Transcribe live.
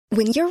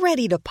When you're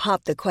ready to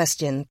pop the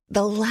question,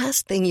 the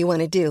last thing you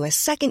want to do is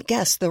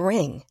second-guess the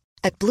ring.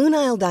 At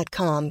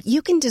BlueNile.com,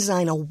 you can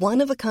design a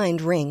one-of-a-kind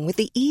ring with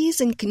the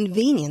ease and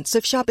convenience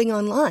of shopping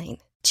online.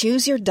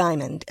 Choose your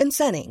diamond and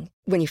setting.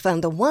 When you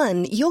find the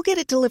one, you'll get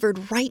it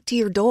delivered right to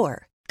your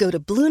door. Go to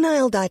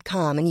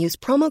BlueNile.com and use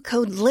promo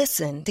code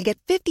LISTEN to get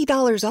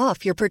 $50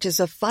 off your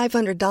purchase of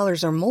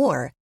 $500 or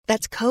more.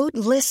 That's code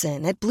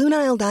LISTEN at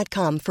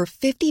BlueNile.com for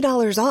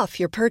 $50 off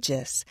your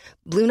purchase.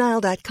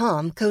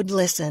 BlueNile.com, code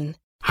LISTEN.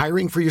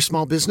 Hiring for your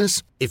small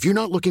business? If you're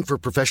not looking for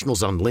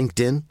professionals on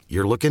LinkedIn,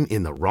 you're looking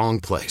in the wrong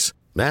place.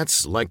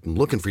 That's like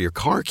looking for your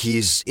car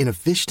keys in a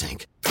fish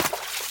tank.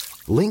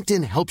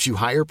 LinkedIn helps you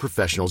hire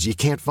professionals you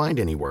can't find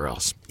anywhere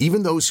else,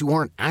 even those who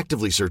aren't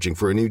actively searching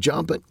for a new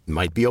job but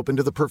might be open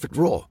to the perfect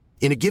role.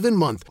 In a given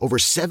month, over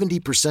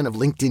 70% of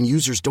LinkedIn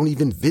users don't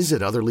even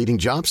visit other leading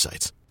job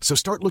sites. So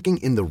start looking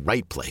in the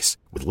right place.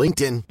 With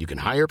LinkedIn, you can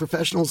hire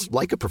professionals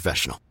like a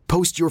professional.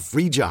 Post your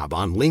free job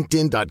on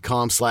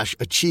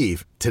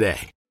linkedin.com/achieve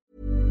today.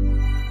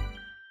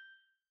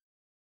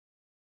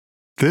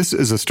 This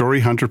is a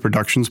Story Hunter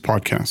Productions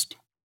podcast.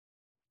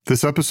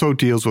 This episode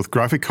deals with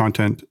graphic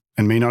content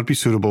and may not be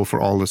suitable for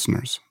all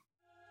listeners.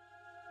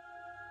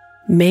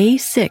 May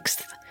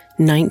 6th,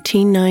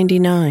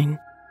 1999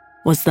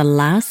 was the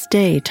last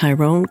day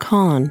Tyrone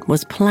Kahn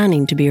was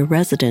planning to be a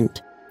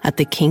resident at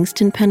the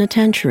Kingston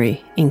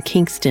Penitentiary in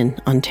Kingston,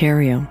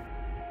 Ontario.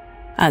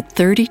 At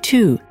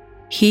 32,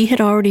 he had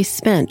already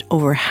spent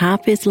over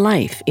half his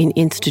life in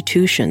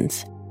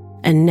institutions,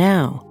 and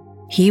now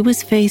he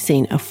was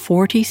facing a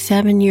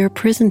 47-year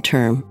prison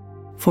term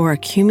for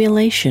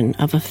accumulation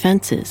of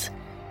offenses,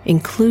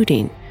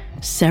 including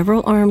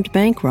several armed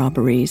bank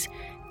robberies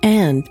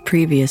and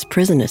previous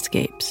prison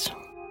escapes.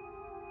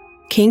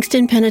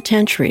 Kingston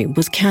Penitentiary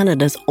was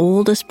Canada's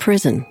oldest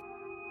prison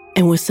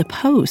and was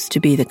supposed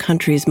to be the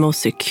country's most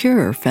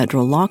secure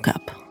federal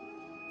lockup.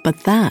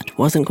 But that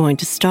wasn't going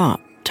to stop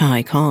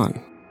Ty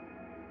Kahn.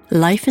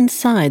 Life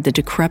inside the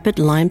decrepit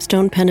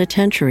limestone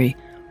penitentiary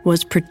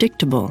was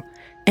predictable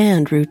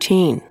and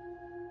routine,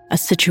 a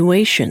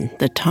situation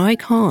that Ty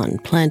Kahn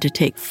planned to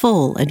take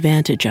full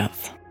advantage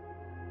of.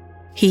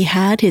 He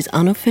had his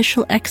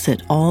unofficial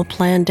exit all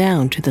planned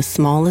down to the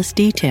smallest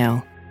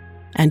detail,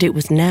 and it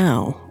was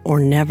now or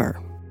never.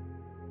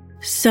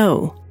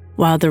 So,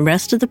 while the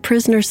rest of the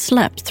prisoners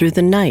slept through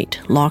the night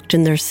locked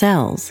in their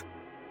cells,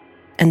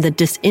 and the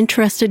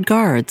disinterested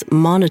guards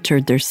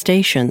monitored their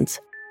stations,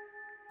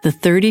 the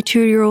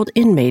 32-year-old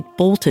inmate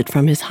bolted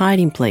from his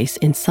hiding place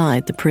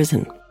inside the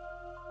prison.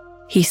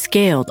 He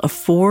scaled a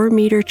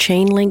 4-meter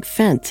chain-link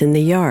fence in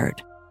the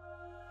yard,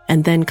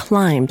 and then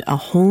climbed a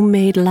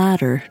homemade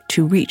ladder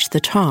to reach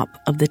the top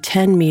of the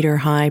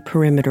 10-meter-high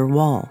perimeter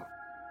wall.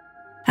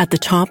 At the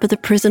top of the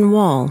prison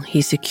wall,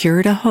 he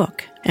secured a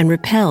hook and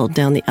rappelled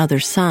down the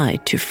other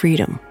side to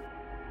freedom.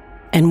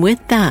 And with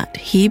that,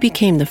 he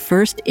became the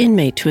first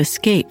inmate to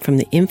escape from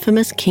the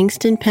infamous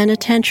Kingston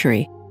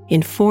Penitentiary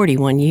in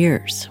 41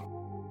 years.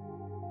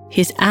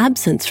 His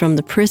absence from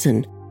the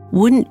prison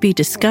wouldn't be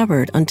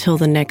discovered until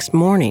the next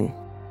morning,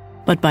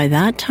 but by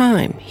that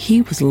time,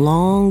 he was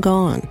long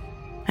gone,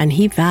 and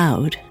he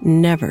vowed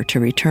never to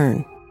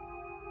return.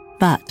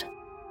 But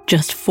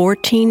just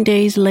 14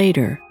 days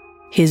later,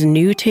 his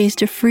new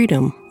taste of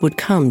freedom would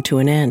come to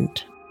an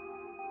end.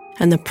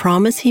 And the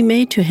promise he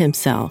made to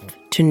himself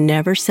to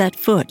never set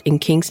foot in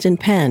Kingston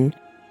Pen,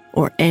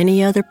 or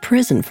any other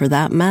prison for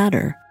that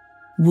matter,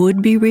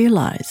 would be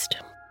realized.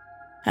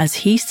 As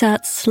he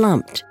sat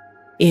slumped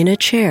in a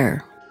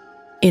chair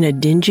in a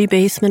dingy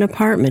basement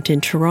apartment in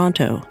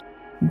Toronto,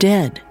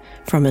 dead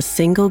from a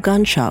single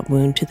gunshot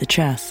wound to the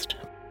chest.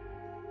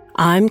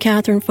 I'm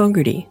Catherine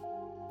Fogarty,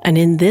 and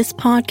in this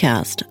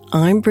podcast,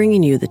 I'm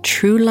bringing you the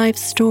true life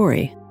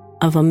story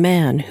of a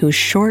man whose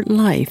short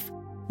life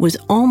was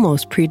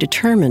almost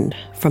predetermined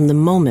from the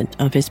moment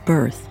of his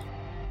birth.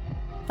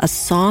 A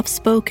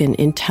soft-spoken,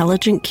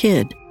 intelligent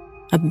kid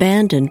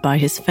abandoned by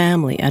his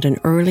family at an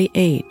early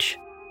age,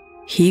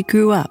 he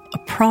grew up a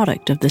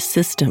product of the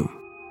system: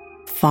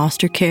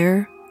 foster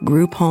care,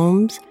 group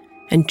homes,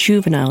 and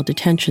juvenile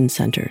detention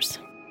centers.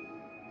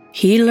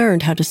 He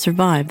learned how to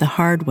survive the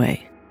hard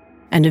way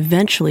and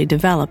eventually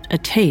developed a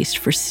taste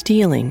for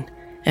stealing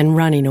and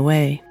running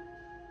away.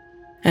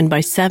 And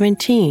by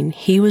 17,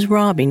 he was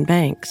robbing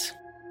banks.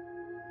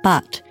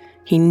 But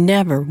he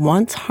never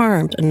once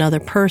harmed another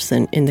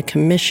person in the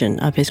commission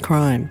of his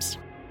crimes.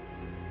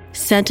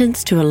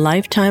 Sentenced to a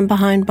lifetime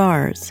behind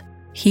bars,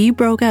 he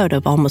broke out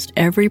of almost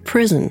every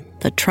prison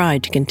that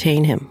tried to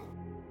contain him.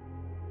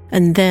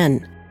 And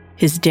then,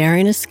 his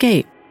daring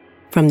escape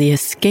from the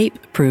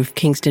escape-proof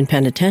Kingston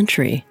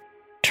Penitentiary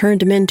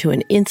turned him into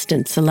an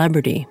instant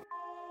celebrity.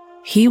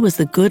 He was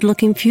the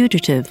good-looking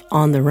fugitive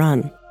on the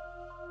run.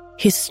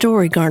 His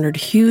story garnered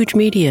huge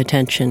media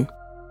attention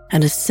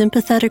and a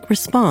sympathetic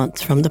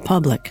response from the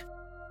public.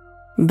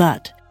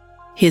 But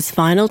his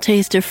final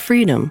taste of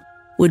freedom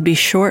would be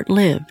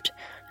short-lived,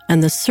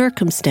 and the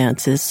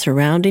circumstances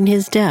surrounding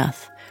his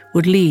death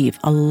would leave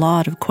a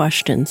lot of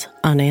questions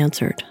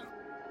unanswered.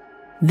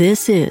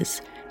 This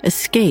is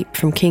Escape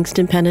from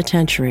Kingston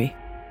Penitentiary,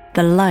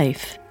 The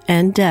Life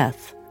and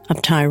Death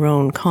of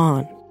Tyrone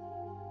Kahn.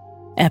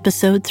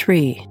 Episode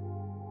 3,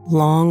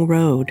 Long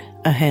Road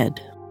Ahead.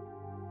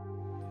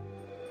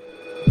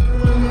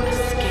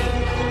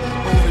 Escape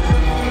over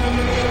the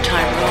wall.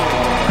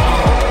 Tyrone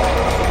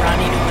Kahn,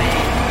 running away.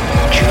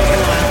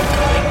 Juvenile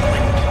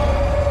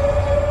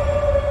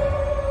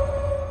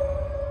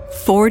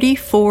delinquent.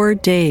 44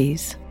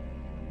 days.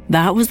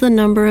 That was the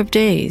number of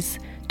days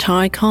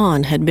Ty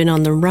Kahn had been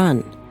on the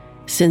run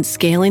since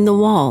scaling the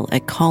wall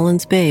at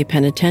Collins Bay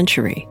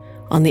Penitentiary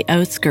on the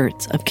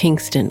outskirts of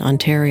Kingston,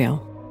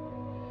 Ontario.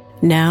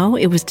 Now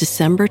it was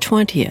December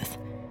 20th,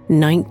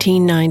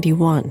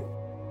 1991,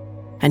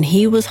 and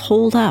he was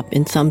holed up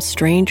in some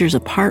stranger's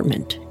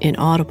apartment in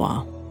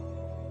Ottawa.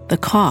 The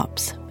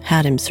cops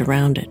had him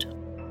surrounded.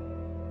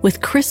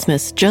 With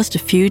Christmas just a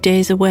few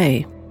days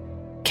away,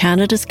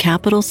 Canada's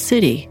capital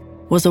city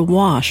was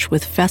awash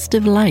with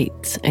festive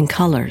lights and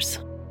colors.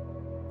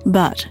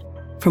 But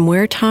from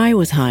where Ty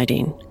was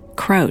hiding,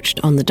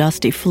 crouched on the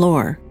dusty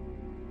floor,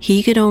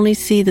 he could only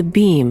see the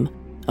beam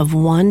of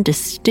one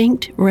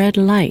distinct red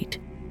light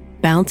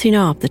bouncing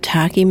off the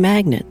tacky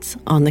magnets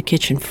on the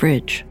kitchen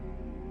fridge.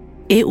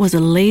 It was a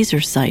laser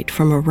sight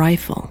from a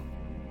rifle,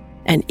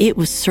 and it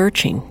was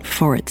searching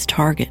for its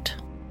target.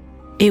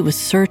 It was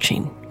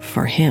searching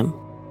for him.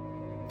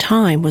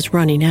 Time was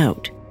running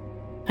out,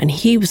 and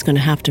he was going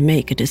to have to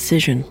make a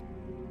decision.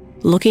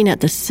 Looking at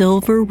the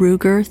silver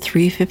Ruger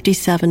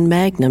 357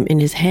 Magnum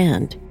in his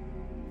hand,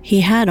 he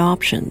had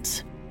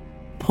options: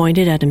 point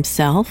it at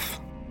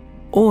himself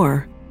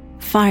or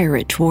fire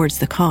it towards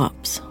the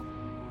cops.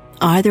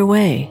 Either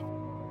way,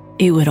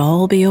 it would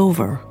all be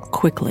over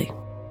quickly.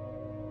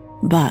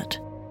 But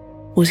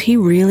was he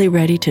really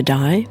ready to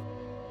die?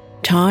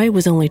 Ty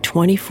was only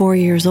 24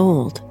 years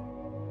old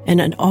and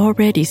had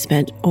already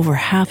spent over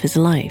half his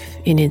life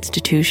in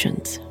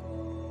institutions.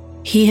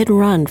 He had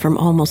run from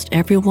almost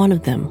every one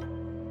of them,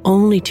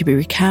 only to be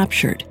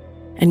recaptured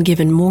and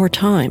given more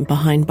time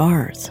behind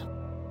bars.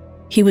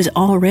 He was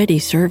already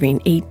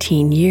serving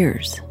 18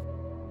 years.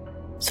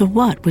 So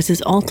what was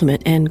his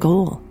ultimate end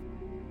goal?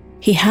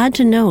 He had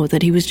to know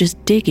that he was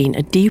just digging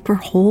a deeper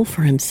hole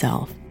for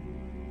himself,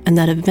 and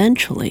that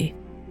eventually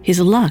his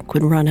luck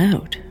would run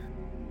out.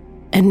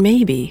 And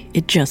maybe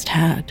it just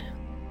had.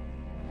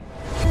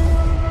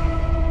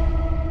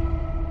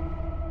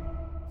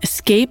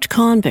 Escaped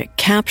convict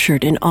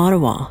captured in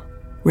Ottawa,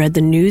 read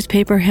the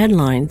newspaper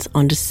headlines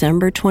on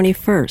December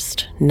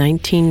 21st,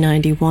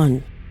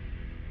 1991.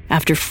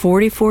 After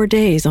 44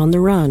 days on the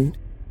run,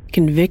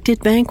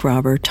 convicted bank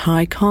robber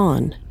Ty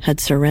Kahn had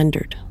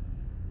surrendered.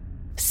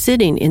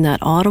 Sitting in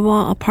that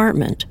Ottawa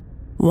apartment,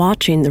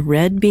 watching the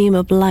red beam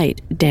of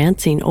light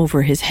dancing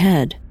over his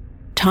head,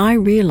 Ty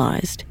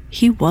realized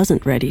he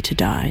wasn't ready to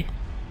die.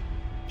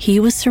 He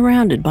was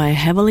surrounded by a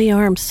heavily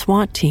armed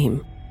SWAT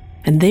team,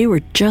 and they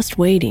were just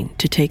waiting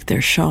to take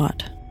their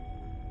shot.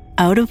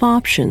 Out of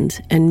options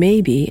and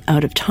maybe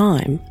out of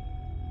time,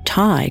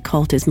 Ty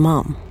called his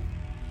mom.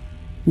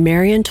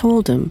 Marion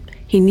told him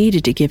he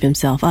needed to give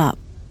himself up,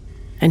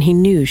 and he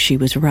knew she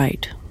was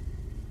right.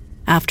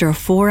 After a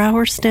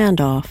 4-hour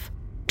standoff,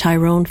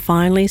 Tyrone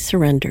finally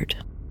surrendered.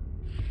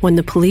 When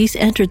the police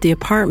entered the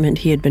apartment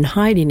he had been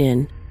hiding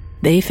in,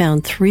 they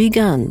found 3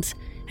 guns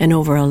and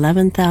over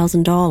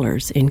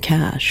 $11,000 in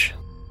cash.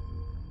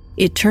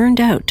 It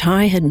turned out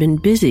Ty had been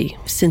busy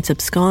since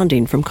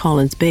absconding from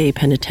Collins Bay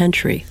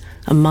Penitentiary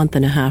a month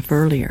and a half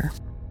earlier.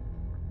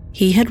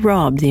 He had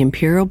robbed the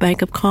Imperial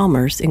Bank of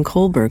Commerce in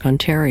Cobourg,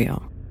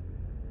 Ontario,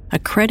 a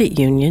credit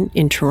union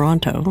in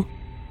Toronto,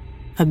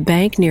 a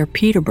bank near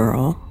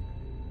Peterborough,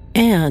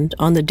 and,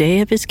 on the day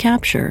of his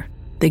capture,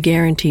 the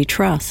Guarantee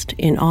Trust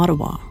in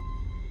Ottawa.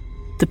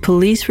 The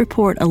police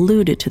report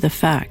alluded to the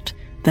fact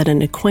that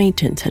an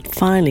acquaintance had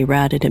finally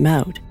ratted him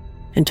out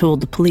and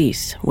told the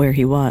police where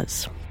he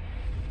was.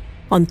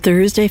 On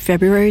Thursday,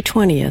 February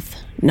 20th,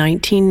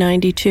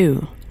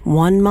 1992,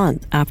 1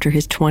 month after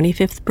his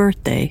 25th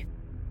birthday,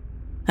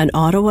 an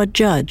Ottawa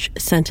judge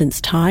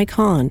sentenced Ty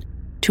Kahn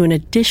to an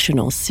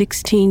additional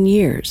 16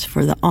 years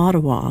for the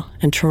Ottawa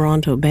and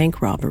Toronto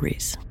bank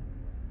robberies.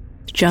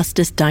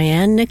 Justice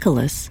Diane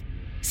Nicholas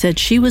said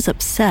she was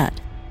upset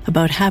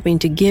about having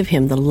to give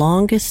him the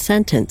longest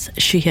sentence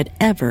she had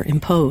ever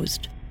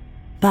imposed,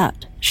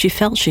 but she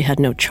felt she had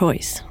no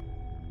choice.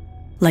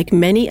 Like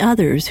many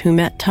others who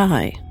met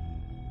Ty,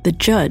 the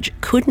judge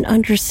couldn't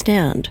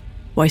understand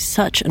why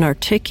such an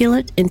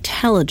articulate,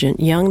 intelligent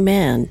young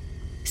man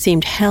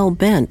seemed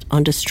hell-bent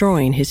on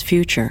destroying his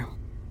future.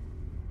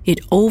 "It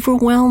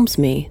overwhelms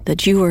me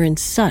that you are in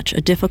such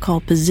a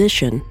difficult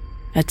position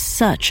at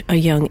such a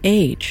young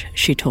age,"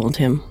 she told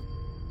him.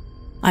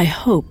 "I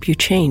hope you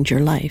change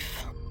your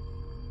life."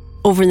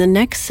 Over the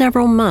next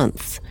several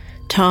months,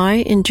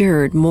 Ty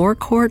endured more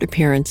court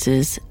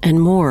appearances and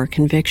more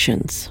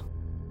convictions.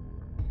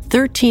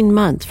 13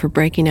 months for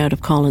breaking out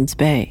of Collins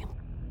Bay,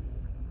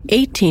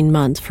 18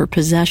 months for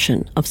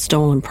possession of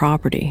stolen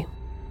property,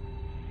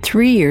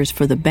 3 years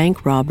for the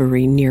bank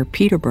robbery near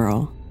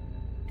Peterborough,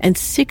 and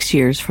 6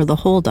 years for the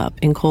holdup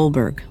in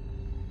Coburg.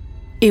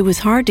 It was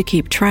hard to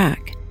keep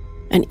track,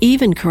 and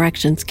even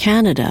Corrections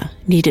Canada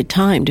needed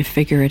time to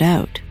figure it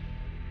out.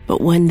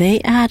 But when they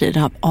added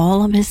up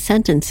all of his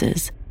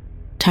sentences,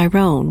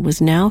 Tyrone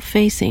was now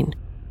facing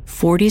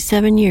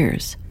 47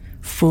 years,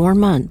 4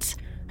 months,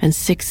 and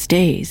 6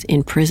 days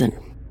in prison.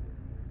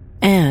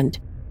 And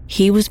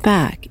he was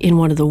back in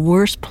one of the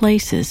worst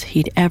places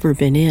he'd ever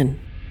been in,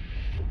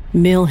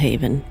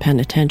 Millhaven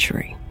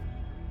Penitentiary.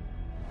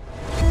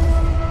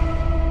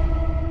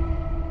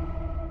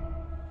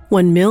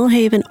 When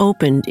Millhaven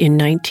opened in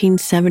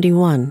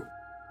 1971,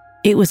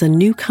 it was a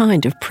new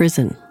kind of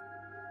prison,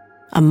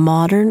 a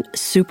modern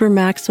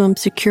super-maximum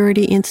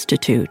security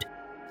institute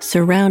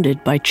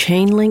surrounded by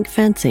chain-link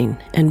fencing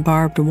and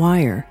barbed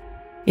wire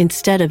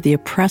instead of the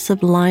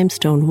oppressive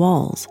limestone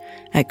walls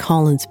at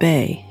Collins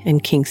Bay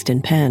and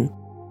Kingston Pen.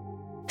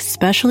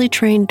 Specially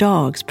trained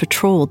dogs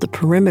patrolled the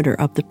perimeter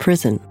of the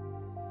prison,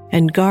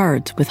 and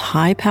guards with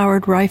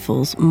high-powered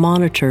rifles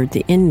monitored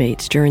the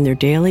inmates during their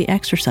daily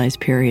exercise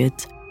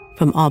periods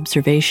from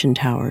observation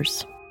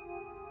towers.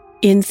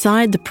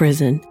 Inside the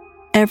prison,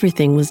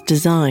 everything was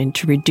designed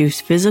to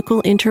reduce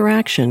physical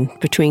interaction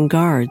between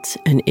guards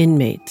and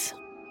inmates.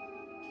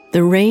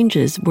 The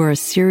ranges were a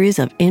series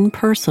of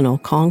impersonal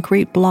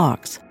concrete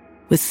blocks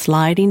with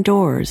sliding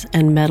doors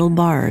and metal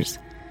bars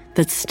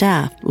that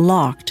staff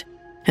locked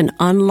and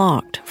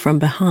unlocked from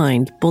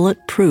behind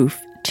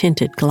bulletproof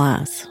tinted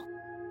glass.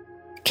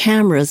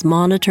 Cameras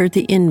monitored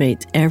the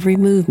inmates' every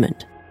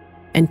movement,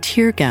 and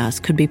tear gas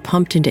could be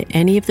pumped into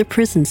any of the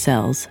prison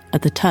cells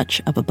at the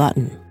touch of a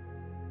button.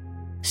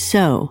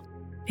 So,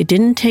 it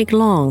didn't take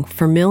long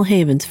for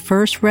Millhaven's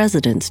first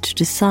residents to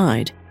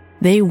decide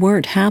they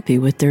weren't happy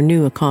with their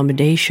new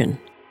accommodation,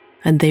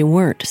 and they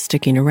weren't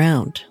sticking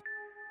around.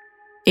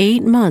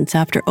 8 months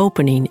after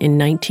opening in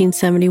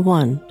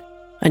 1971,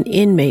 an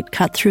inmate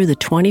cut through the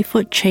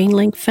 20-foot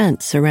chain-link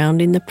fence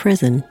surrounding the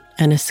prison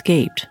and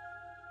escaped.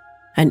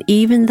 And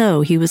even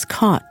though he was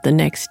caught the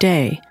next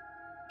day,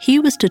 he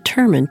was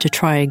determined to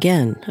try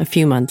again a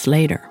few months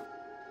later.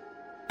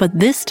 But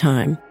this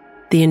time,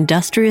 the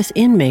industrious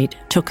inmate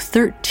took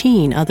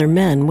 13 other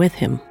men with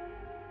him.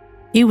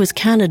 It was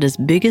Canada's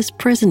biggest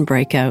prison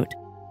breakout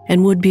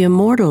and would be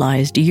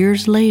immortalized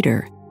years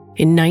later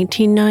in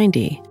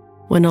 1990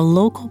 when a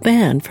local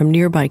band from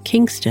nearby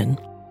Kingston,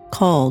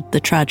 called the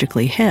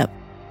Tragically Hip,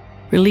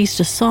 released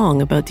a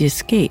song about the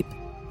escape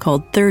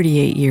called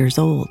 38 Years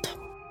Old.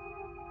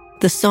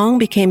 The song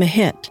became a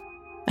hit,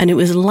 and it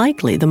was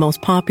likely the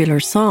most popular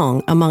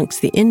song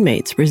amongst the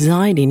inmates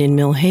residing in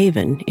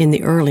Millhaven in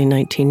the early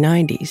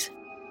 1990s,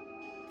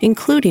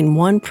 including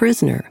one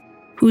prisoner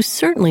who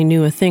certainly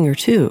knew a thing or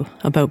two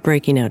about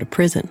breaking out of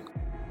prison.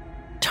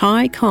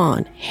 Ty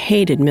Conn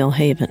hated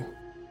Millhaven,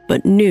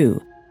 but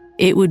knew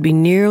it would be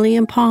nearly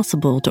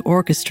impossible to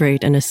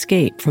orchestrate an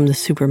escape from the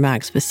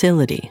Supermax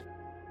facility.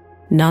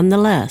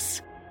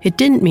 Nonetheless, it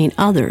didn't mean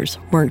others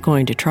weren't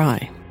going to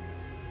try.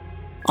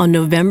 On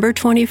November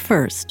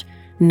 21st,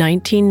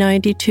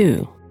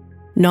 1992,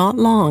 not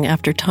long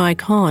after Ty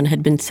Conn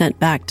had been sent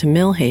back to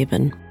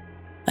Millhaven,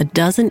 a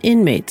dozen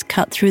inmates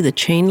cut through the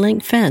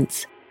chain-link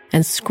fence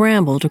and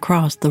scrambled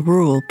across the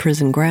rural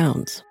prison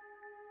grounds.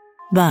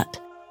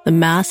 But the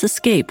mass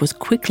escape was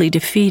quickly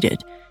defeated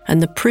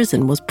and the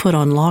prison was put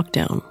on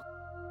lockdown.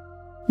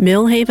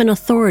 Millhaven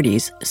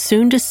authorities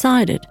soon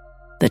decided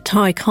that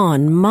Ty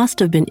Conn must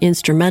have been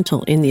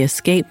instrumental in the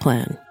escape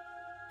plan,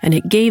 and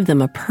it gave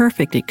them a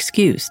perfect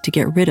excuse to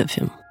get rid of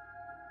him.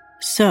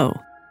 So,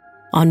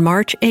 on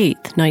March 8,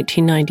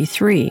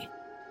 1993,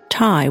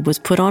 Ty was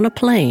put on a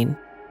plane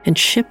and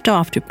shipped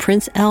off to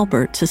Prince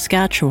Albert,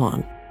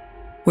 Saskatchewan,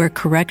 where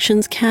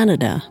Corrections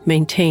Canada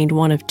maintained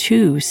one of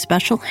 2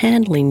 special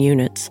handling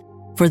units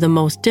for the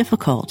most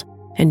difficult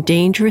and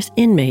dangerous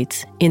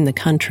inmates in the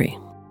country.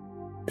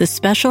 The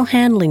Special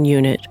Handling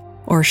Unit,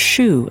 or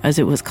SHU as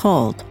it was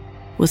called,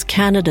 was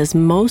Canada's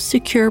most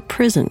secure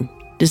prison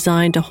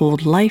designed to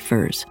hold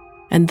lifers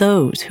and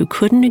those who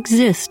couldn't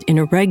exist in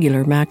a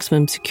regular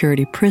maximum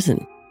security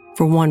prison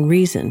for one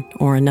reason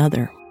or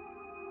another.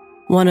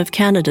 One of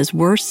Canada's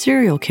worst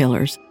serial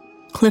killers,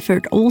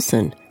 Clifford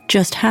Olson,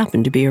 just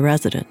happened to be a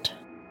resident.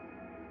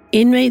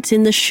 Inmates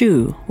in the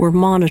SHU were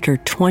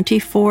monitored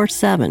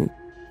 24/7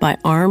 by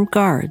armed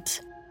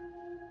guards,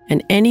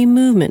 and any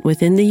movement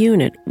within the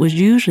unit was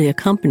usually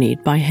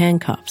accompanied by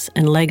handcuffs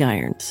and leg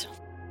irons.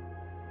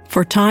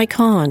 For Ty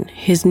Conn,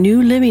 his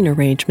new living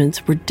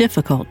arrangements were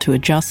difficult to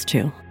adjust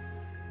to.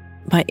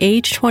 By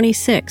age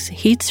 26,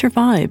 he'd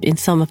survived in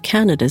some of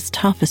Canada's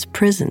toughest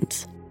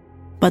prisons,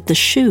 but the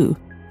SHU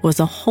was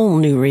a whole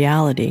new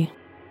reality.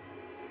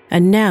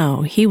 And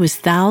now he was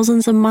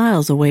thousands of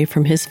miles away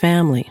from his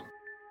family.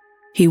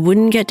 He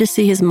wouldn't get to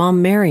see his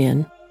mom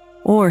Marion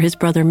or his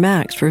brother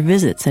Max for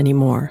visits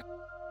anymore,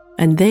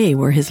 and they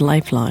were his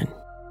lifeline.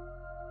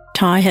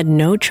 Ty had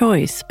no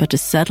choice but to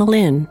settle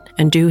in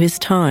and do his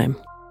time,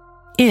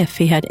 if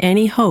he had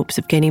any hopes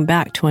of getting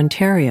back to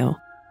Ontario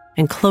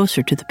and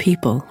closer to the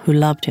people who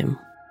loved him.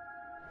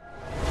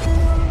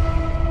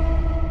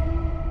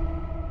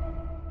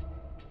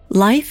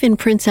 Life in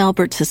Prince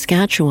Albert,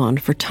 Saskatchewan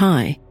for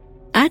Ty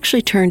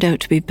actually turned out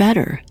to be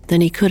better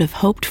than he could have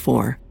hoped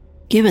for,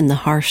 given the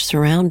harsh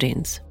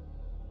surroundings.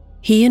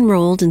 He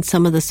enrolled in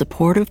some of the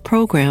supportive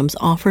programs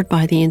offered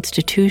by the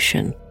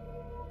institution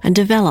and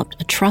developed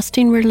a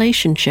trusting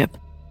relationship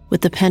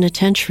with the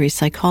penitentiary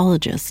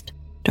psychologist,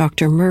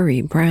 Dr.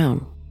 Murray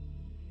Brown.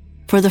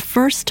 For the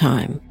first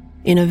time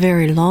in a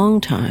very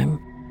long time,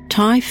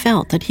 Ty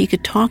felt that he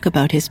could talk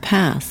about his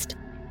past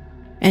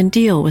and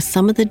deal with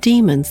some of the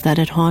demons that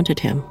had haunted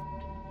him.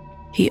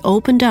 He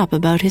opened up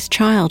about his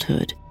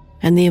childhood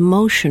and the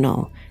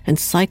emotional and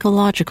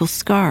psychological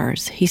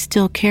scars he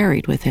still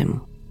carried with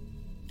him.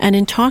 And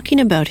in talking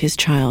about his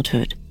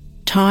childhood,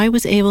 Ty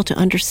was able to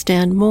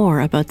understand more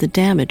about the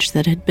damage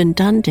that had been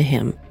done to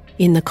him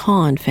in the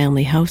Khan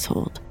family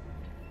household.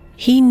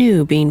 He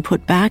knew being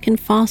put back in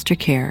foster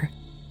care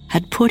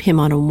had put him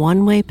on a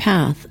one-way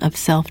path of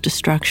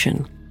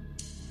self-destruction,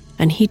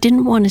 and he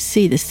didn't want to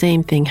see the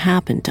same thing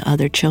happen to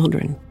other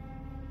children.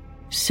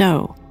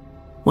 So,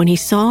 when he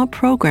saw a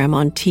program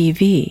on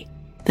TV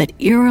that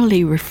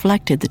eerily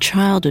reflected the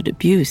childhood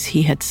abuse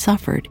he had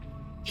suffered,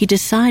 he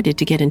decided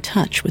to get in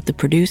touch with the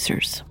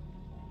producers.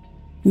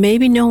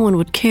 Maybe no one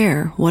would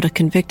care what a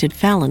convicted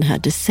felon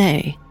had to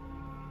say,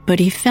 but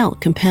he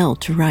felt compelled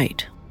to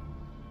write.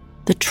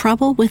 The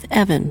Trouble with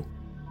Evan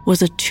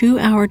was a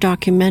 2-hour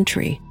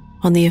documentary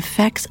on the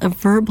effects of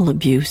verbal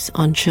abuse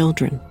on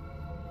children.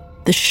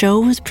 The show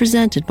was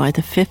presented by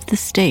the Fifth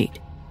Estate,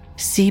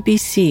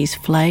 CBC's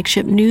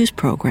flagship news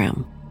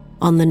program,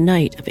 on the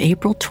night of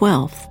April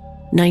 12,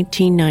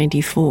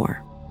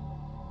 1994.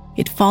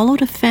 It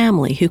followed a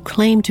family who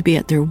claimed to be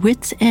at their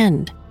wits'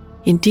 end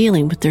in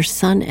dealing with their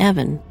son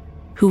Evan,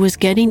 who was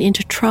getting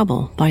into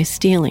trouble by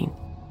stealing.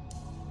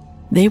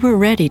 They were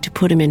ready to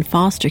put him in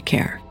foster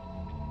care,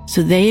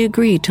 so they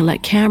agreed to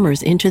let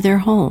cameras into their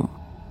home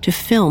to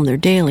film their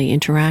daily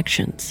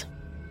interactions.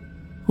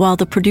 While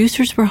the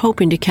producers were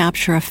hoping to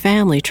capture a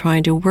family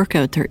trying to work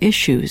out their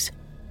issues,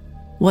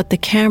 what the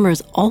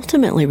cameras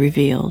ultimately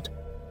revealed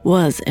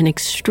was an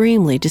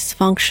extremely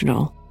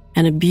dysfunctional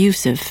and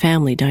abusive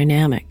family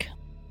dynamic.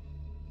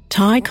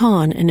 Ty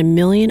Khan and a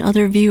million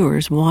other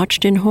viewers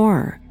watched in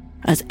horror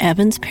as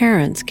Evan's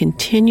parents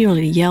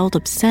continually yelled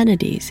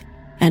obscenities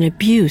and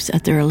abuse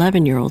at their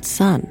 11-year-old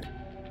son,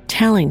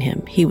 telling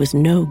him he was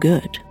no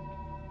good.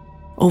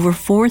 Over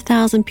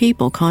 4,000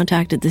 people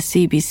contacted the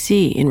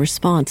CBC in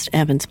response to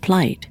Evan's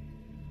plight,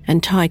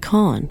 and Ty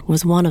Khan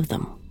was one of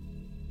them.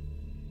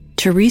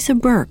 Teresa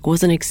Burke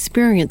was an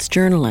experienced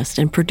journalist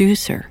and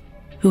producer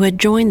who had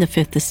joined the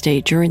Fifth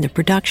Estate during the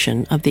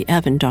production of the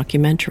Evan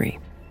documentary.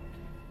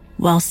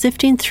 While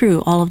sifting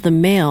through all of the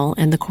mail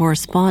and the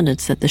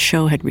correspondence that the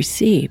show had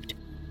received,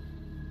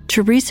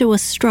 Teresa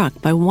was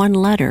struck by one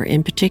letter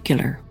in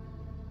particular.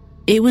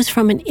 It was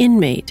from an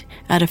inmate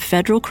at a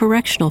federal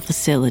correctional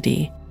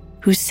facility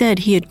who said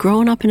he had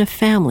grown up in a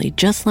family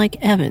just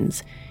like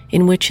Evan's,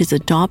 in which his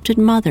adopted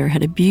mother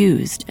had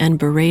abused and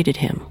berated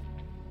him.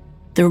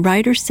 The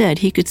writer said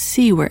he could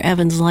see where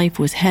Evan's life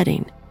was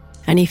heading,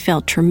 and he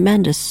felt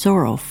tremendous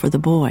sorrow for the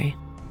boy.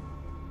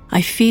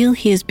 "I feel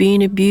he is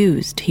being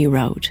abused," he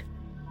wrote.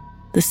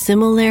 "The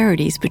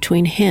similarities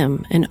between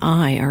him and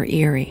I are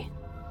eerie.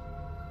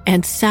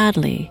 And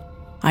sadly,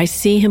 I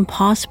see him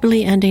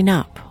possibly ending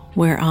up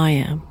where I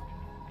am."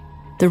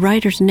 The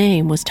writer's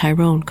name was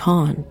Tyrone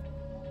Khan,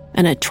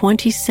 and at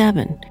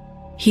 27,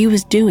 he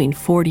was doing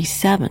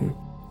 47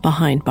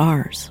 behind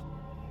bars.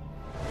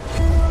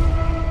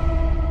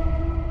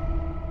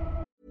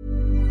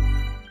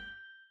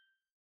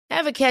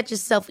 Ever catch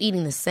yourself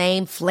eating the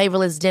same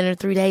flavorless dinner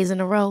 3 days in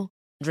a row?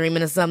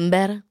 Dreaming of something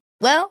better?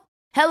 Well,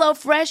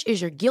 HelloFresh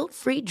is your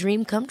guilt-free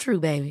dream come true,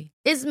 baby.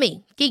 It's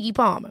me, Keke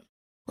Palmer.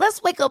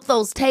 Let's wake up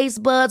those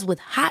taste buds with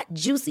hot,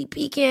 juicy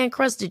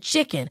pecan-crusted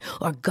chicken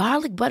or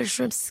garlic butter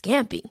shrimp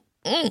scampi.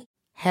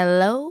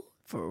 Hello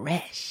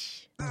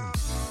Fresh.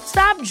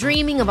 Stop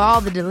dreaming of all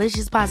the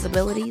delicious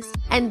possibilities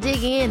and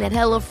dig in at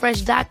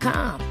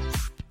HelloFresh.com.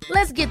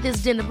 Let's get this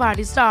dinner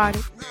party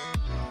started.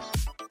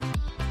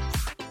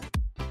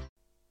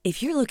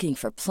 If you're looking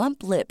for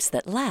plump lips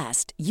that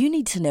last, you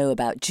need to know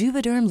about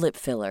Juvederm lip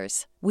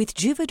fillers. With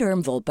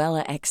Juvederm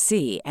Volbella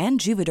XC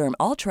and Juvederm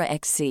Ultra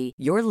XC,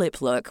 your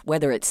lip look,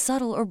 whether it's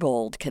subtle or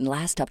bold, can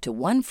last up to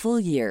 1 full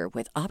year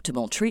with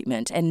optimal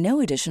treatment and no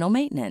additional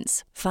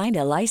maintenance. Find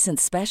a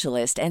licensed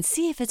specialist and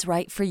see if it's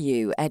right for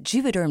you at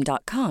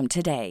Juvederm.com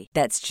today.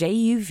 That's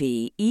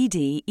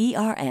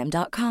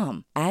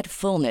JUVEDERM.com. Add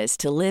fullness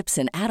to lips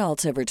in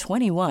adults over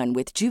 21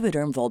 with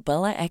Juvederm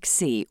Volbella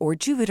XC or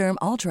Juvederm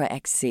Ultra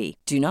XC.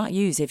 Do not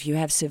use if you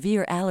have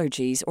severe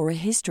allergies or a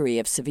history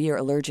of severe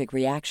allergic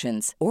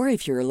reactions, or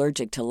if you're you're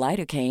allergic to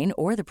lidocaine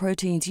or the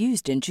proteins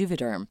used in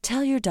Juvederm.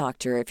 Tell your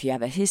doctor if you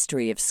have a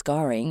history of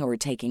scarring or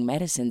taking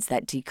medicines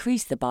that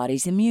decrease the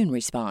body's immune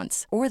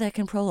response or that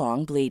can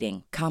prolong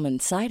bleeding. Common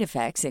side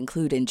effects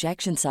include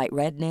injection site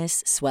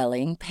redness,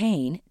 swelling,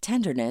 pain,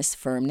 tenderness,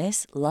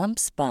 firmness,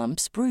 lumps,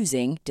 bumps,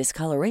 bruising,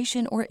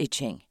 discoloration, or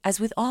itching. As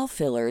with all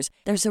fillers,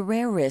 there's a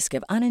rare risk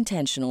of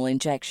unintentional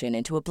injection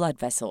into a blood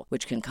vessel,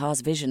 which can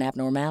cause vision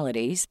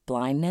abnormalities,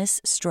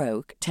 blindness,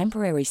 stroke,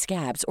 temporary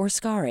scabs, or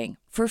scarring.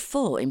 For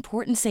full,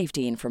 important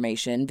safety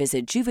information,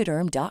 visit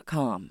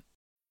Juvederm.com.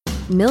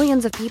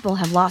 Millions of people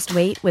have lost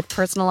weight with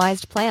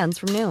personalized plans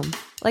from Noom.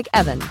 Like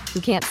Evan, who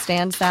can't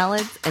stand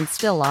salads and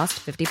still lost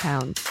 50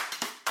 pounds.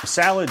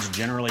 Salads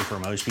generally for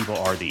most people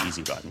are the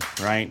easy button,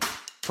 right?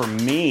 For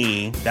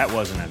me, that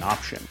wasn't an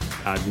option.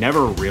 I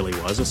never really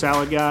was a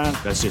salad guy.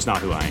 That's just not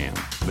who I am.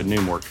 But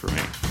Noom worked for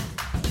me.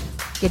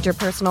 Get your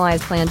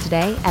personalized plan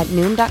today at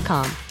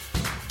Noom.com.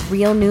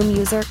 Real Noom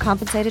user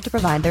compensated to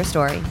provide their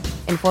story.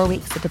 In 4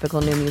 weeks, the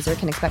typical Noom user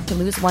can expect to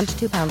lose 1 to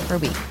 2 pounds per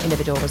week.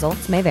 Individual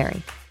results may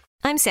vary.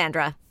 I'm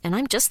Sandra, and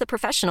I'm just the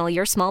professional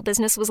your small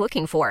business was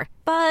looking for.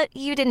 But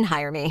you didn't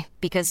hire me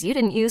because you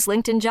didn't use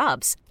LinkedIn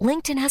Jobs.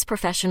 LinkedIn has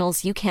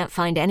professionals you can't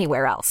find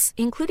anywhere else,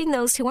 including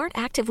those who aren't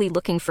actively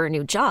looking for a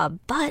new job,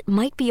 but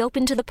might be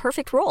open to the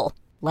perfect role,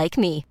 like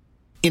me.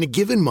 In a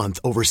given month,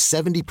 over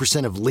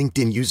 70% of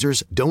LinkedIn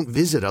users don't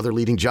visit other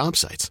leading job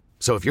sites.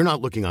 So if you're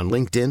not looking on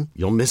LinkedIn,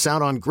 you'll miss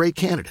out on great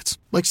candidates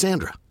like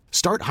Sandra.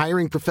 Start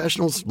hiring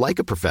professionals like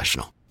a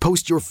professional.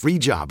 Post your free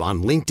job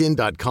on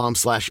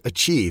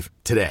linkedin.com/achieve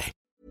today.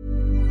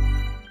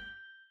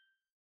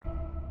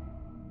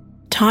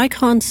 Ty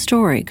Cohn's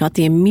story got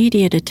the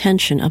immediate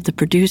attention of the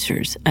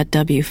producers at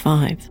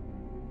W5.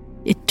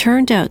 It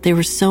turned out they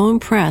were so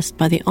impressed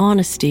by the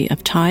honesty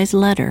of Ty's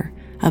letter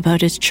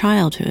about his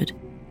childhood,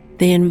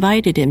 they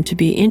invited him to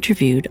be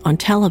interviewed on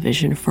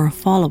television for a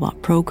follow-up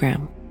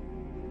program.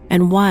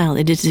 And while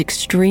it is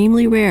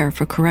extremely rare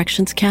for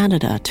Corrections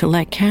Canada to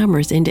let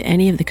cameras into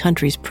any of the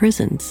country's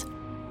prisons,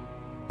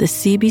 the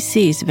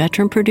CBC's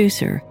veteran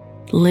producer,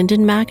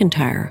 Lyndon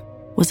McIntyre,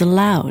 was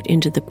allowed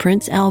into the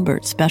Prince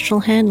Albert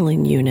Special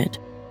Handling Unit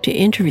to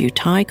interview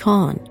Ty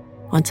Cohn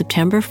on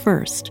September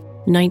 1st,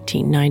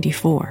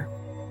 1994.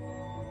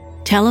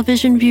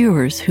 Television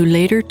viewers who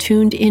later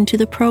tuned into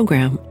the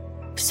program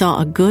saw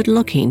a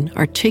good-looking,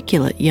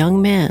 articulate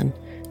young man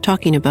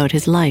talking about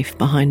his life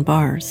behind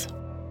bars.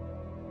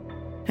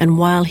 And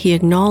while he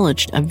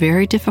acknowledged a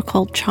very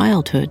difficult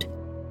childhood,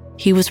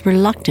 he was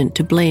reluctant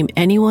to blame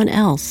anyone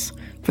else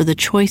for the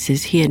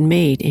choices he had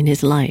made in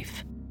his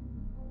life.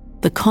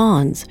 The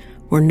Cohns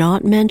were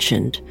not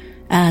mentioned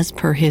as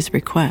per his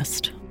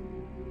request.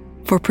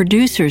 For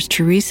producers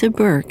Teresa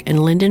Burke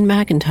and Lyndon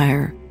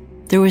McIntyre,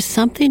 there was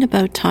something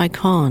about Ty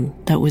Cohn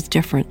that was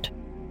different.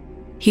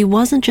 He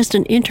wasn't just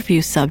an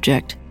interview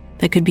subject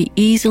that could be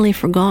easily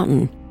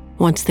forgotten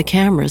once the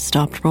cameras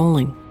stopped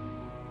rolling.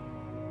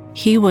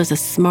 He was a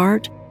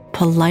smart,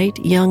 polite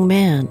young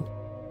man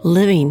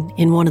living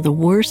in one of the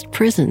worst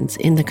prisons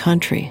in the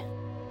country.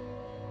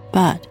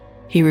 But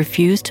he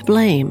refused to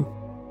blame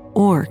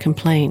or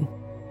complain.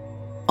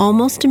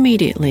 Almost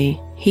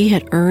immediately, he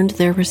had earned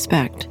their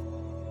respect,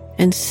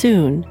 and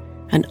soon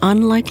an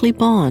unlikely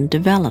bond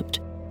developed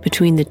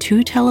between the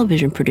two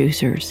television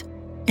producers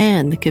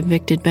and the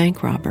convicted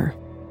bank robber.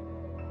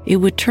 It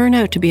would turn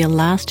out to be a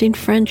lasting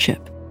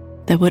friendship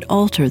that would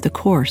alter the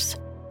course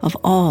of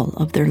all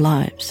of their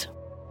lives.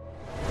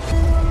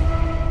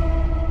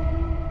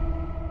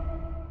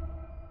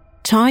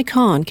 Ty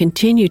Cohn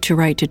continued to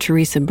write to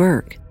Teresa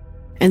Burke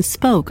and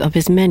spoke of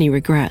his many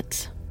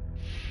regrets.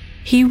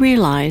 He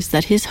realized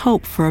that his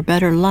hope for a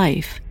better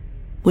life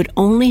would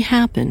only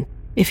happen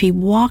if he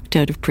walked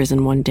out of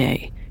prison one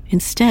day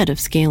instead of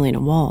scaling a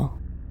wall.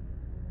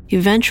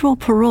 Eventual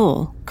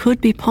parole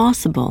could be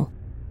possible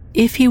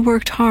if he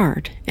worked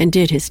hard and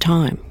did his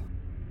time.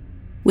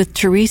 With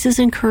Teresa's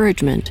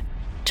encouragement,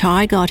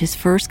 Ty got his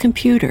first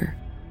computer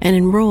and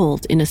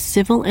enrolled in a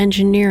civil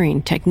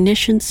engineering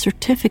technician's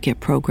certificate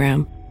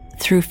program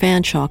through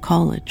Fanshawe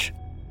College.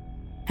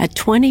 At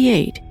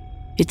 28,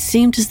 it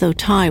seemed as though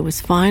Ty was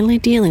finally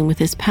dealing with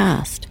his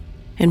past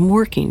and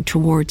working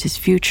towards his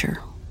future.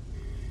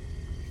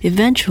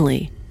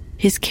 Eventually,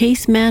 his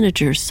case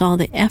manager saw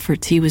the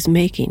efforts he was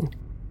making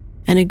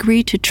and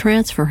agreed to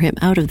transfer him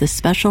out of the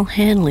Special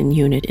Handling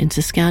Unit in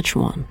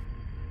Saskatchewan.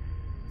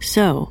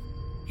 So,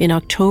 in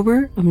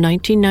October of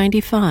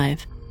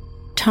 1995,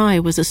 Ty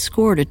was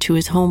escorted to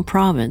his home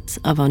province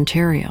of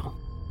Ontario.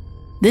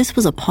 This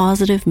was a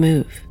positive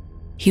move.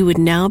 He would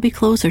now be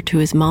closer to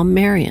his mom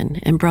Marion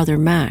and brother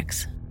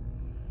Max.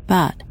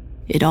 But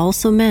it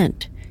also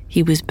meant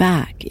he was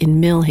back in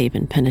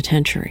Millhaven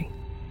Penitentiary.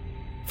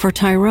 For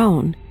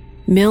Tyrone,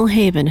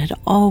 Millhaven had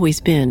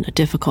always been a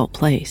difficult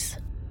place.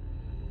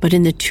 But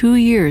in the 2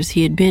 years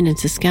he had been in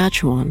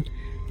Saskatchewan,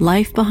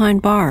 life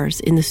behind bars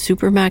in the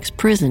Supermax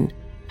prison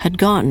had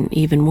gotten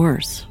even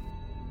worse.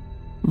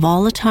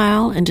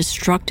 Volatile and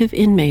destructive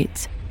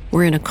inmates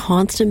were in a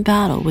constant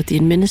battle with the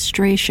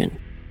administration,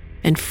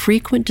 and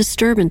frequent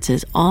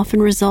disturbances often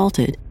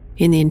resulted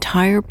in the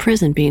entire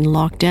prison being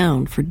locked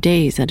down for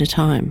days at a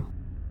time.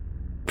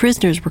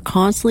 Prisoners were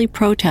constantly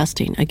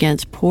protesting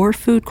against poor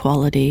food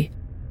quality,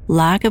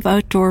 lack of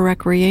outdoor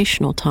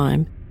recreational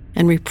time,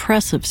 and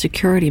repressive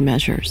security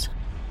measures.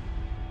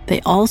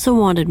 They also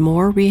wanted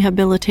more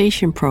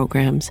rehabilitation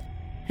programs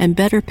and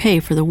better pay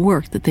for the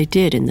work that they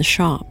did in the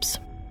shops.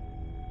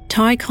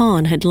 Ty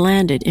Cohn had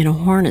landed in a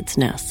hornet's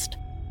nest,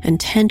 and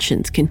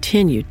tensions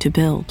continued to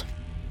build.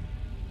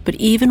 But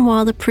even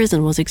while the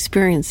prison was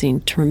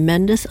experiencing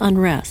tremendous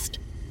unrest,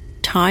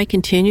 Ty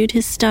continued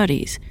his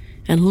studies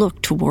and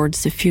looked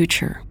towards the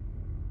future.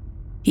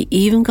 He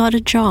even got a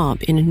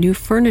job in a new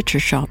furniture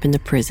shop in the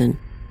prison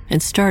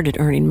and started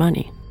earning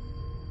money.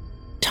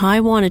 Ty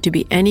wanted to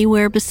be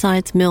anywhere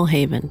besides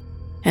Millhaven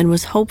and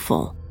was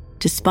hopeful,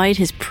 despite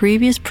his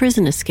previous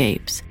prison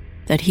escapes,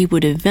 that he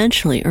would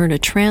eventually earn a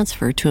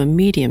transfer to a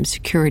medium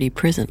security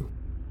prison.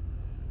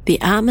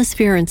 The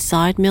atmosphere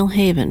inside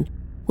Millhaven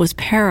was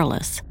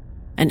perilous,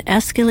 and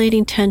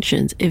escalating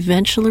tensions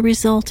eventually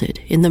resulted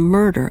in the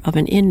murder of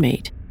an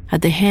inmate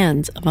at the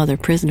hands of other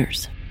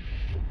prisoners.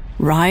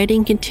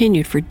 Rioting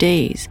continued for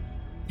days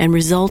and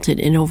resulted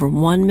in over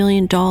 $1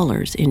 million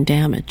in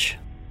damage.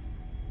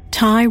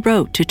 Ty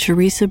wrote to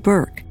Teresa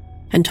Burke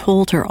and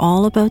told her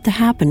all about the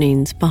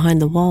happenings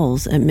behind the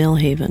walls at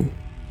Millhaven.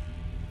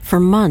 For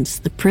months,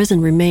 the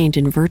prison remained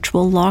in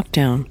virtual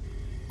lockdown,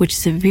 which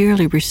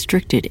severely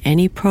restricted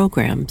any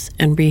programs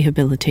and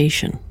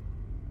rehabilitation.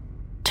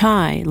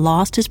 Ty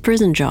lost his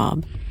prison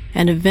job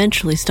and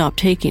eventually stopped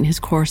taking his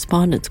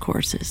correspondence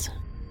courses.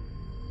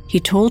 He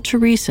told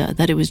Teresa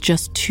that it was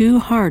just too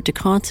hard to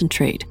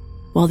concentrate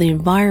while the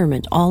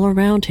environment all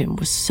around him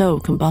was so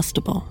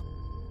combustible.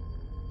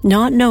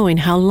 Not knowing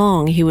how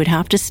long he would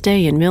have to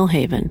stay in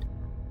Millhaven,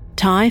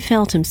 Ty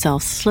felt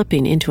himself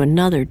slipping into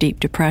another deep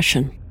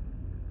depression.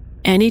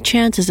 Any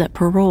chances at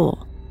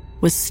parole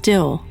was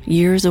still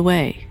years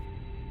away,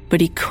 but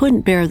he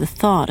couldn't bear the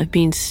thought of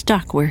being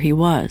stuck where he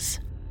was.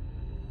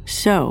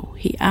 So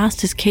he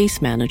asked his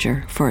case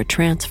manager for a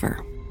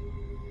transfer.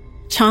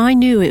 Ty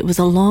knew it was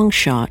a long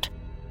shot,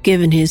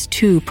 given his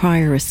 2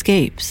 prior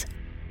escapes,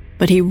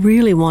 but he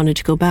really wanted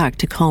to go back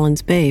to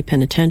Collins Bay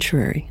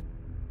Penitentiary.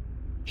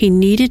 He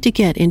needed to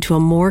get into a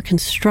more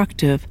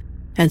constructive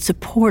and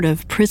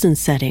supportive prison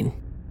setting,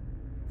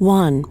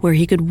 one where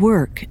he could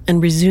work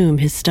and resume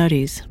his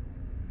studies.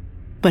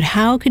 But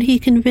how could he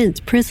convince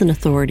prison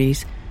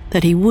authorities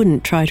that he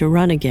wouldn't try to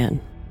run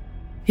again?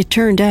 It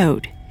turned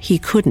out he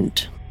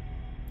couldn't.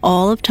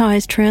 All of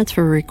Ty's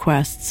transfer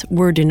requests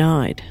were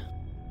denied.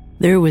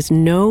 There was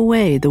no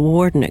way the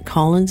warden at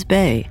Collins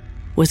Bay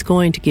was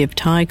going to give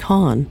Ty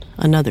Cohn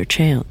another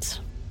chance.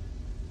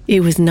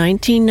 It was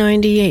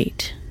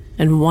 1998,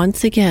 and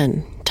once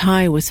again,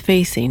 Ty was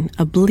facing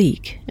a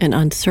bleak and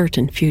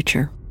uncertain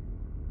future.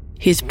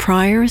 His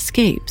prior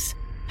escapes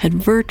had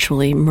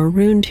virtually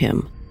marooned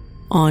him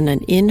on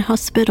an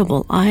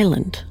inhospitable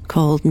island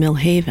called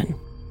Millhaven,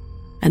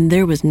 and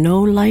there was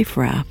no life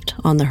raft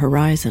on the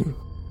horizon.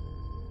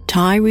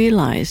 Ty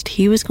realized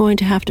he was going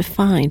to have to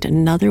find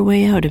another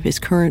way out of his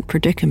current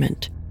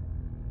predicament,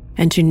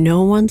 and to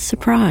no one's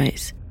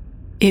surprise,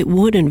 it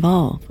would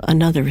involve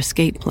another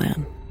escape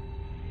plan.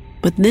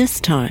 But this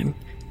time,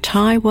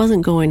 Ty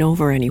wasn't going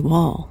over any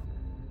wall.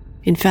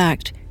 In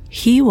fact,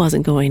 he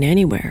wasn't going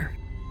anywhere,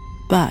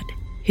 but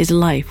his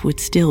life would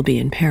still be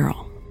in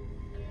peril.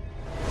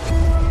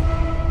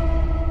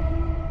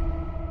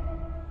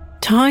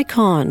 Ty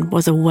Cohn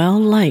was a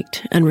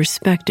well-liked and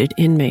respected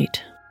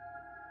inmate.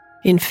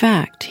 In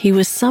fact, he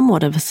was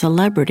somewhat of a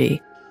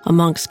celebrity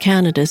amongst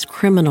Canada's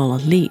criminal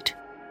elite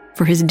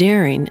for his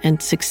daring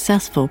and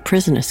successful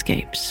prison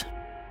escapes.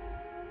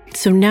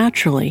 So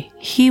naturally,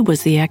 he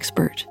was the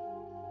expert,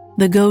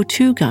 the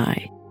go-to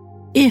guy,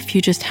 if you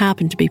just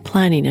happened to be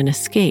planning an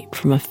escape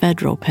from a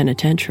federal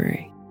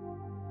penitentiary.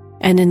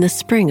 And in the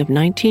spring of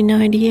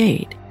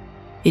 1998,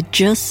 it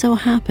just so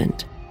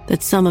happened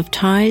that some of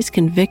Ty's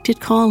convicted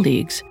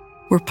colleagues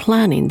were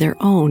planning their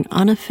own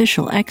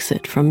unofficial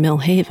exit from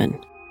Millhaven,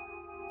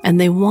 and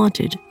they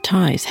wanted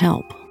Ty's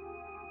help.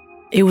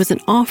 It was an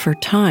offer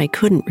Ty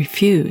couldn't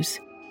refuse,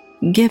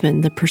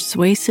 given the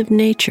persuasive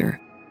nature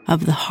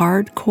of the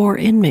hardcore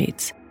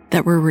inmates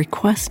that were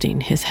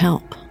requesting his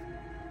help.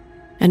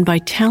 And by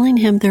telling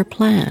him their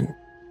plan,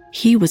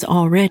 he was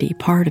already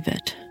part of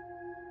it.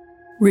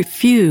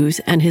 Refuse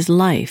and his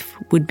life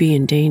would be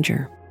in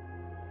danger.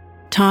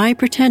 Ty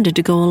pretended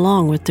to go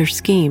along with their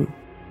scheme,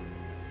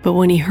 but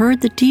when he heard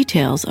the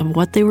details of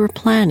what they were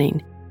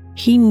planning,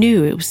 he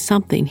knew it was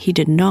something he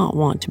did not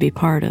want to be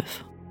part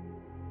of.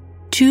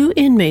 2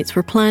 inmates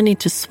were planning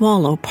to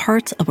swallow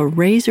parts of a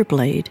razor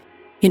blade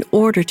in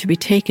order to be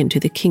taken to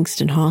the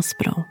Kingston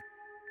Hospital.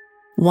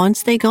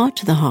 Once they got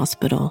to the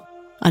hospital,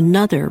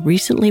 another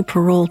recently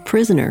paroled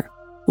prisoner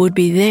would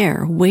be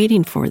there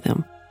waiting for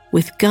them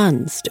with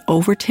guns to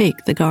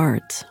overtake the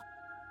guards.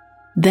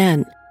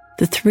 Then,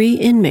 the 3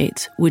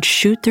 inmates would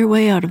shoot their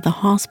way out of the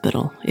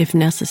hospital if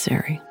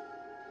necessary.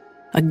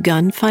 A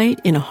gunfight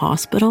in a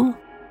hospital?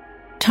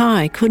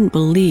 Ty couldn't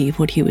believe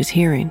what he was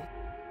hearing.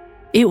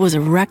 It was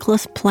a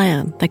reckless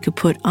plan that could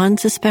put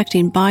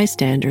unsuspecting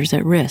bystanders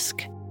at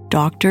risk,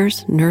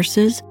 doctors,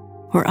 nurses,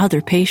 or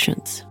other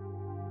patients.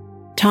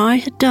 Ty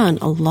had done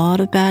a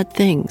lot of bad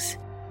things,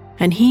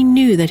 and he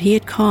knew that he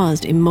had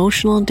caused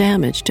emotional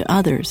damage to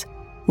others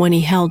when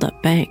he held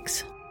up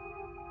banks.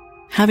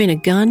 Having a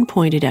gun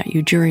pointed at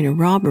you during a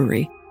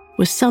robbery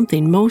was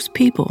something most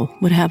people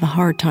would have a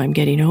hard time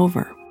getting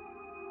over.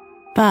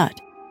 But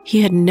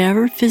he had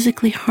never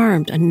physically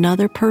harmed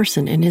another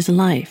person in his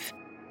life,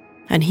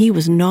 and he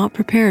was not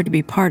prepared to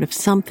be part of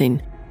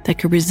something that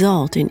could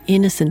result in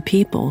innocent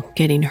people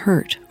getting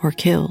hurt or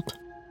killed.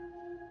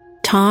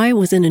 Ty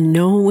was in a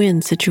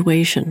no-win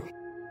situation.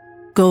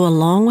 Go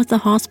along with the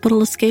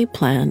hospital escape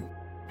plan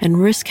and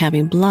risk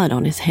having blood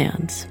on his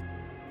hands,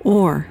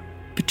 or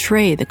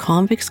betray the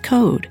convict's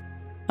code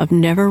of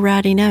never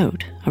ratting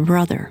out a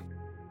brother.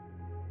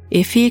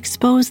 If he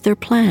exposed their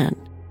plan,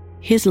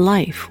 his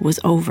life was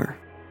over.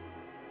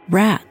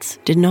 Rats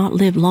did not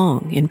live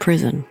long in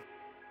prison.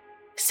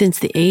 Since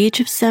the age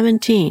of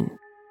 17,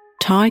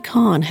 Ty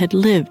Cohn had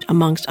lived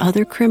amongst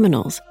other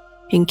criminals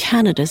in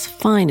Canada's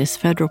finest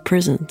federal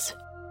prisons.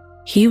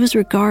 He was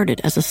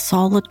regarded as a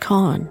solid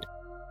con,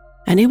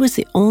 and it was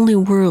the only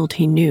world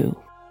he knew.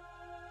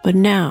 But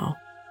now,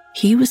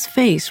 he was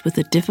faced with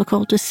a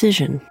difficult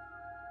decision,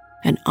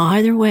 and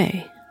either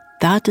way,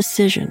 that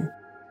decision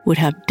would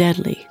have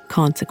deadly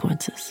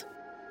consequences.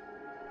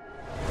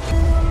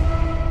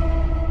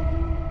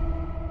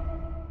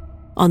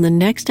 On the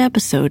next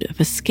episode of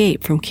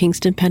Escape from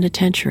Kingston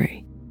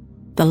Penitentiary,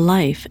 the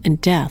life and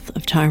death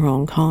of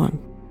Tyrone Cohn.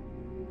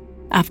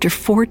 After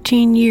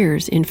 14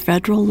 years in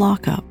federal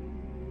lockup,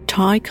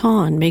 Ty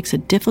Cohn makes a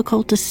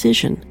difficult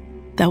decision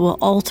that will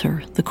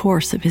alter the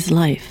course of his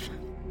life.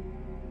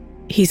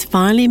 He's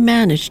finally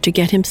managed to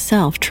get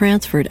himself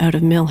transferred out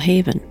of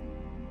Millhaven,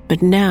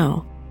 but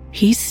now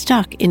he's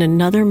stuck in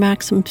another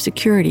maximum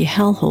security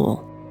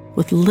hellhole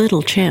with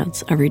little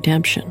chance of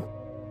redemption.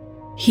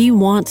 He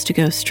wants to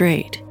go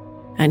straight,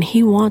 and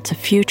he wants a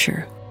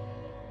future,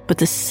 but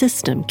the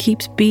system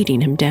keeps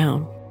beating him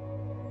down.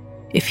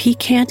 If he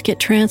can't get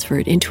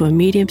transferred into a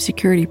medium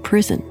security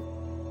prison,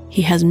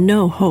 he has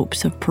no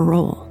hopes of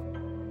parole.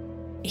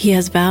 He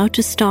has vowed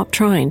to stop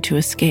trying to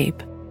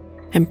escape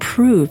and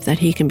prove that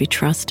he can be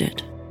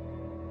trusted.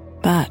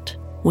 But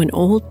when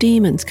old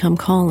demons come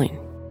calling,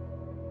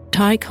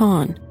 Ty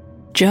Cohn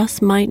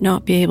just might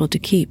not be able to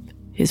keep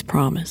his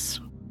promise.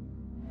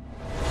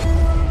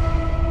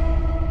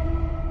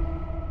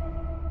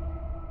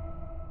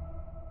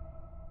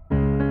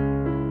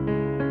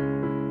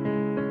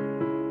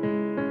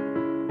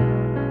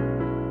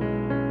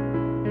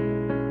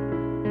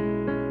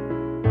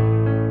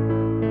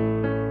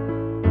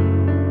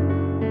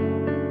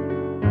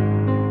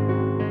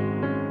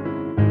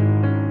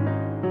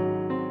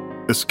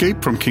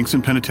 Escape from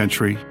Kingston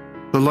Penitentiary,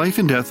 The Life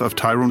and Death of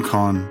Tyrone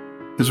Cohn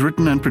is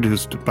written and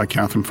produced by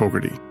Catherine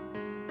Fogarty.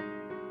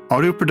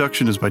 Audio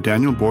production is by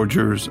Daniel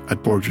Borgers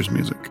at Borgers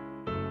Music.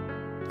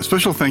 A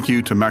special thank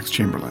you to Max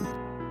Chamberlain.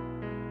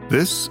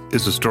 This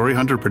is a Story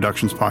Hunter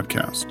Productions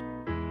podcast.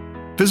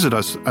 Visit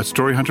us at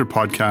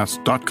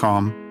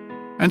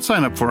storyhunterpodcast.com and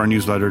sign up for our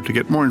newsletter to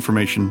get more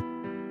information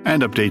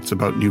and updates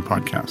about new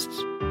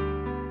podcasts.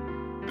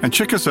 And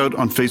check us out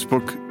on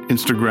Facebook,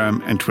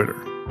 Instagram, and Twitter.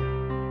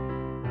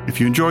 If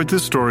you enjoyed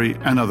this story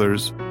and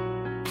others,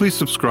 please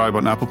subscribe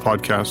on Apple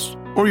Podcasts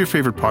or your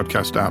favorite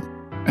podcast app,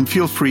 and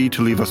feel free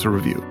to leave us a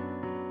review.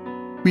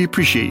 We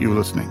appreciate you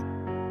listening.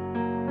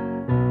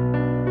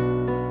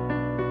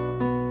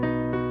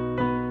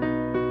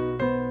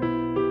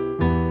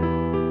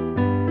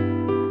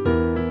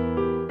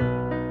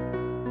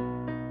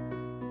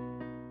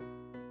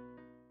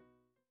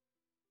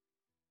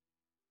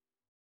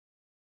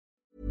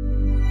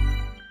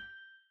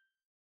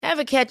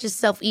 Ever catch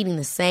yourself eating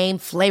the same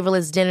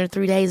flavorless dinner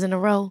 3 days in a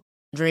row?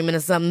 Dreaming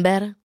of something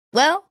better?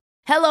 Well,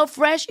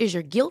 HelloFresh is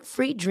your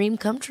guilt-free dream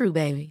come true,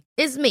 baby.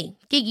 It's me,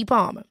 Keke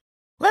Palmer.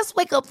 Let's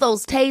wake up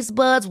those taste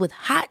buds with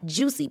hot,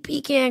 juicy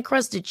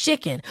pecan-crusted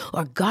chicken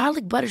or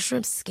garlic butter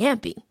shrimp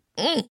scampi.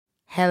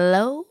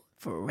 Hello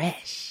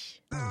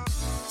Fresh.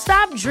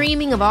 Stop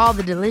dreaming of all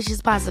the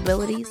delicious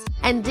possibilities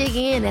and dig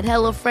in at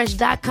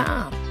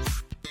HelloFresh.com.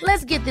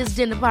 Let's get this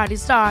dinner party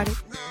started.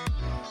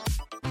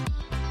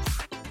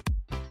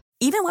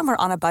 Even when we're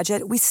on a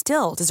budget, we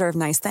still deserve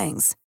nice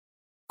things.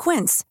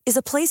 Quince is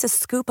a place to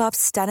scoop up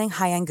stunning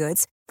high-end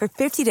goods for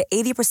 50 to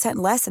 80%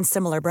 less than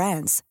similar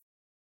brands.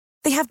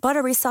 They have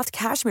buttery soft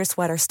cashmere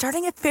sweaters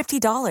starting at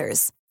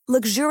 $50,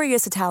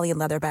 luxurious Italian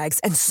leather bags,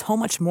 and so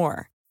much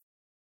more.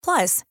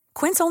 Plus,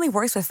 Quince only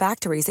works with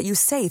factories that use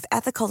safe,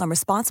 ethical, and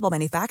responsible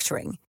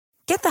manufacturing.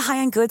 Get the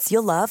high-end goods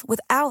you'll love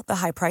without the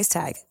high price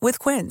tag with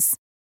Quince.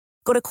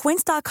 Go to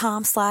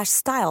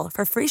quince.com/style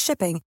for free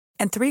shipping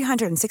and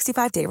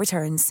 365-day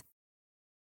returns.